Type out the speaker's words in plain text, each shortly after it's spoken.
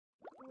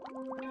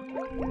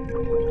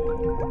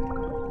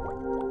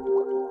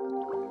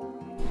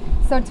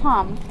So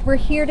Tom, we're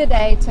here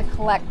today to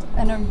collect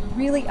a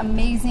really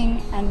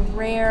amazing and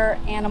rare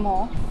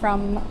animal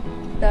from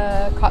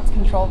the COTS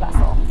control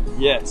vessel.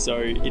 Yeah, so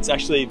it's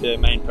actually the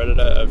main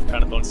predator of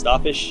Crown-of-thorns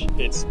starfish.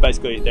 It's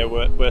basically their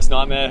worst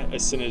nightmare.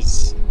 As soon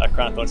as a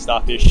Crown-of-thorns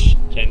starfish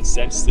can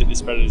sense that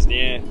this predator is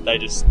near, they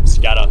just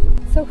scatter.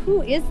 So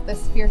who is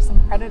this fearsome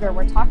predator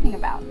we're talking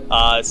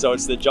about? So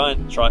it's the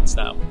giant Triton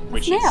snail,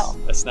 which is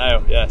a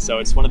snail. Yeah, so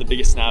it's one of the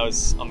biggest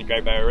snails on the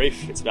Great Barrier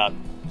Reef. It's about,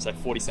 say,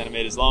 40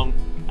 centimeters long,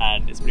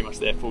 and it's pretty much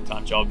their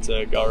full-time job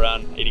to go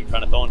around eating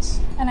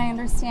Crown-of-thorns. And I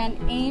understand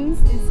Ames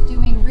is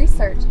doing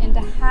research into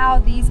how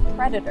these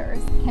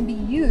predators can be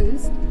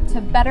used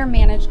to better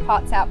manage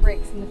COTS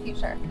outbreaks in the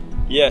future.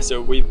 Yeah,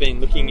 so we've been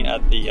looking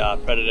at the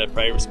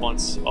predator-prey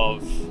response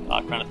of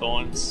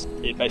Crown-of-thorns.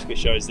 It basically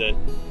shows that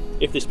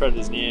if this predator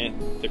is near,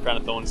 the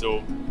Crown-of-thorns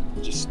will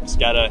just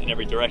scatter in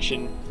every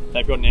direction.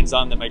 They've got an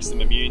enzyme that makes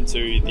them immune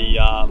to the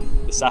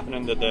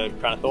saponin that the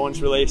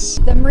Crown-of-thorns release.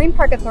 The Marine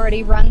Park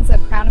Authority runs a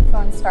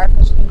Crown-of-thorns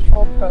starfish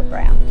control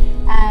program,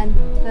 and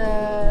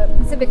the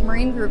Pacific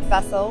Marine Group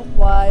vessel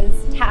was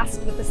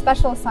tasked with the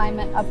special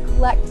assignment of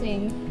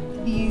collecting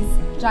these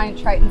giant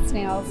Triton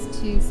snails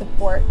to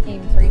support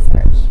Ames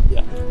research.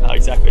 Yeah,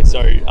 exactly.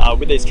 So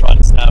with these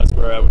Triton snails,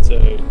 we're able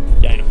to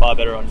gain a far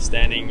better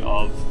understanding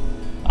of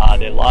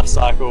their life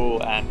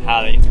cycle and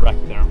how they interact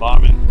with their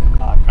environment,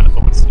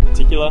 Crown-of-thorns in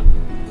particular.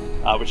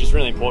 Which is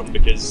really important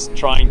because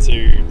trying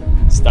to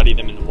study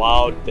them in the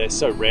wild, they're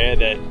so rare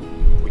that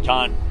we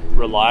can't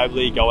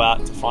reliably go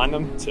out to find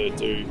them to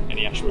do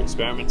any actual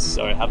experiments.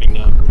 So having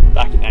them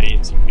back at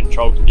Ames in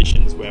controlled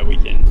conditions where we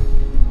can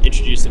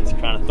introduce them to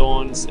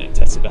Crown-of-thorns and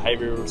test the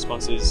behavioural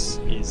responses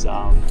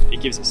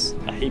it gives us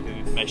a heap of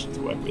information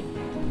to work with.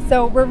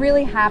 So we're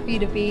really happy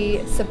to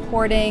be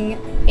supporting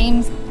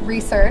Ames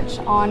research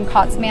on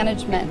COTS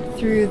management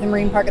through the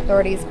Marine Park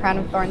Authority's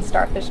Crown-of-thorns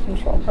Starfish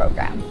Control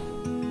Program.